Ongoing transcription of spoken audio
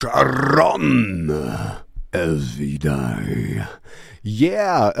Charon, as we die.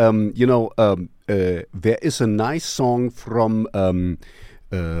 Yeah, there is a nice song from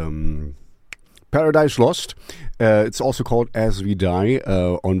Paradise Lost. It's also called As We Die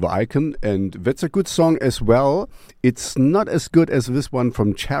on the Icon, and that's a good song as well. It's not as good as this one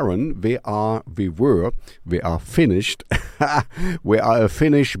from Charon. They are finished. We are a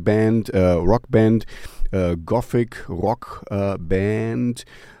Finnish band, rock band, Gothic rock band.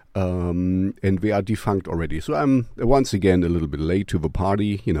 And we are defunct already. So I'm once again a little bit late to the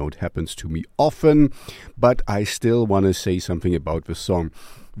party. You know, it happens to me often, but I still want to say something about this song.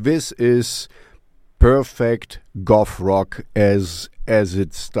 This is perfect goth rock as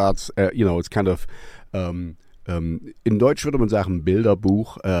it starts. It's kind of in Deutsch würde man sagen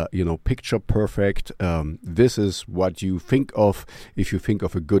Bilderbuch. Picture perfect. This is what you think of if you think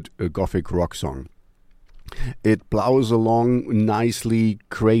of a good gothic rock song. It plows along nicely,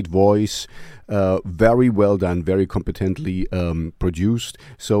 great voice, very well done, very competently produced.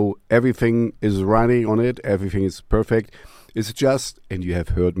 So everything is running on it, everything is perfect. It's just, and you have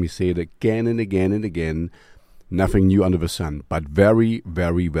heard me say it again and again and again, nothing new under the sun, but very,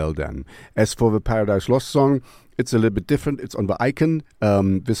 very well done. As for the Paradise Lost song, it's a little bit different. It's on the Icon.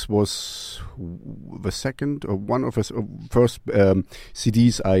 This was the second or one of the first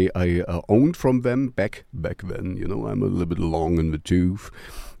CDs I owned from them back then. You know, I'm a little bit long in the tooth.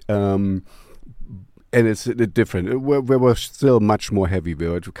 And it's different. We were still much more heavy. We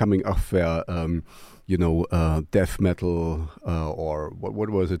were coming off their, death metal or what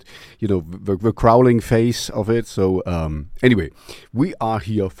was it? You know, the growling phase of it. So anyway, we are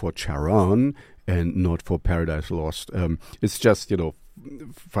here for Charon and not for Paradise Lost. It's just,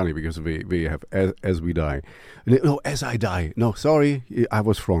 funny because we have As We Die. No, As I Die. No, sorry, I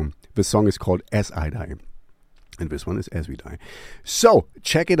was wrong. The song is called As I Die. And this one is As We Die. So,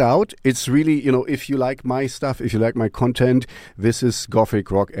 check it out. It's really, if you like my stuff, if you like my content, this is Gothic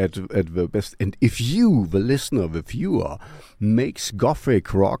rock at the best. And if you, the listener, the viewer, makes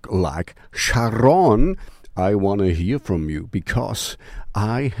Gothic rock like Charon, I want to hear from you, because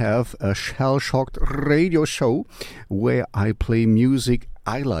I have a Shellshocked radio show where I play music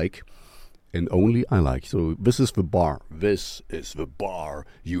I like and only I like. So this is the bar. This is the bar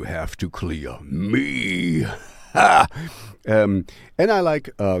you have to clear. Me. And I like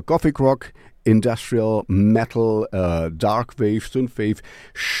Gothic rock, industrial metal, dark wave, synth wave,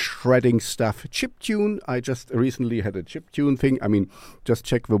 shredding stuff, chiptune. I just recently had a chiptune thing. I mean, just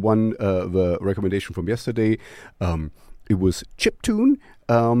check the recommendation from yesterday. It was chiptune.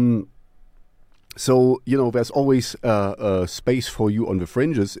 So, there's always space for you on the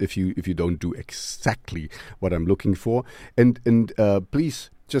fringes if you don't do exactly what I'm looking for. And please,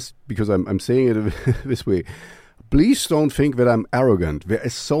 just because I'm saying it this way, please don't think that I'm arrogant. There are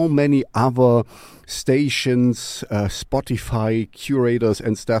so many other stations, Spotify curators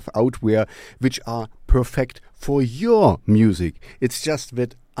and stuff out there which are perfect for your music. It's just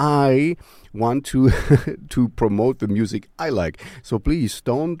that I want to promote the music I like. So please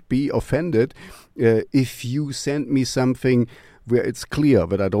don't be offended if you send me something where it's clear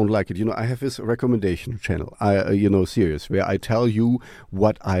that I don't like it. I have this recommendation channel, serious, where I tell you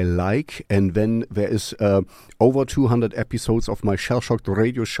what I like, and then there is over 200 episodes of my Shellshocked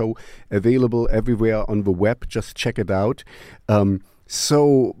radio show available everywhere on the web. Just check it out.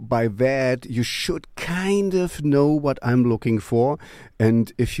 So by that, you should kind of know what I'm looking for.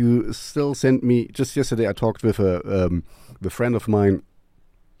 And if you still send me, just yesterday I talked with a friend of mine,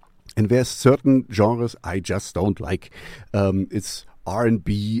 and there's certain genres I just don't like. It's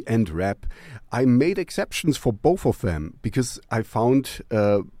R&B and rap. I made exceptions for both of them because I found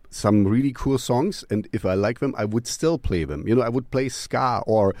some really cool songs, and if I like them, I would still play them. I would play ska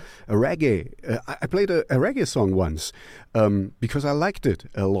or a reggae. I played a reggae song once because I liked it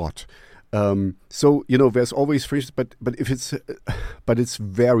a lot. So there's always free, but if it's but it's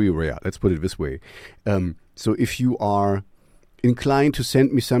very rare. Let's put it this way. So if you are inclined to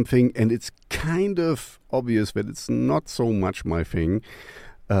send me something and it's kind of obvious that it's not so much my thing,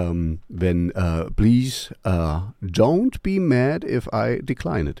 then please don't be mad if I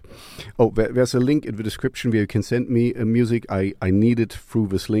decline it. Oh, there's a link in the description where you can send me music. I need it through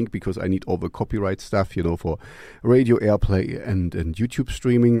this link because I need all the copyright stuff, for radio airplay and YouTube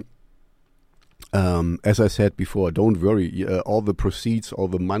streaming. As I said before, don't worry. All the proceeds, all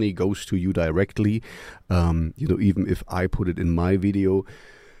the money goes to you directly. Even if I put it in my video.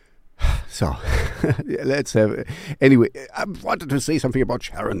 So, let's have... Anyway, I wanted to say something about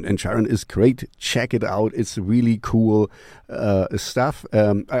Charon, and Charon is great. Check it out. It's really cool stuff. We're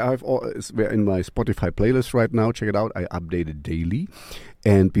in my Spotify playlist right now. Check it out. I update it daily.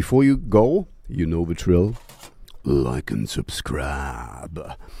 And before you go, you know the drill. Like and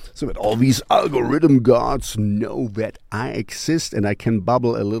subscribe, so that all these algorithm gods know that I exist and I can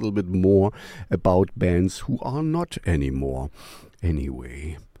bubble a little bit more about bands who are not anymore.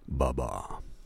 Anyway, bye-bye.